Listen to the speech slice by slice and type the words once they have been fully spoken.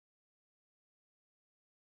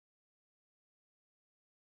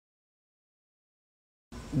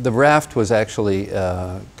The Raft was actually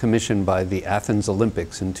commissioned by the Athens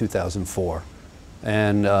Olympics in 2004.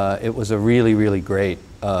 And it was a really, really great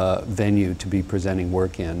venue to be presenting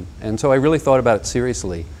work in. And so I really thought about it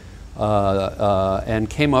seriously and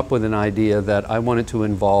came up with an idea that I wanted to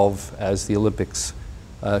involve, as the Olympics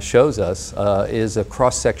shows us, is a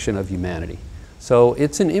cross-section of humanity. So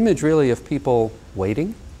it's an image really of people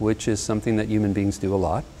waiting, which is something that human beings do a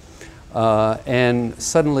lot. And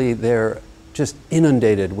suddenly they're just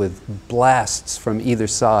inundated with blasts from either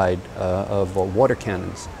side of water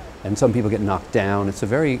cannons. And some people get knocked down. It's a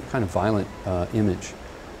very kind of violent image.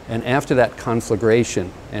 And after that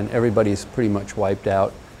conflagration, and everybody's pretty much wiped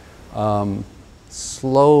out,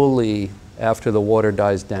 slowly, after the water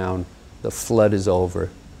dies down, the flood is over.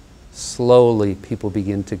 Slowly, people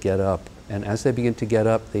begin to get up. And as they begin to get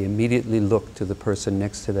up, they immediately look to the person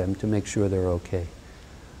next to them to make sure they're okay.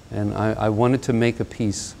 And I wanted to make a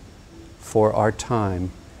piece for our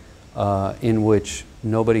time in which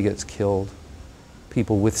nobody gets killed,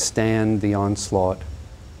 people withstand the onslaught,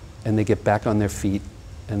 and they get back on their feet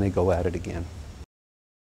and they go at it again.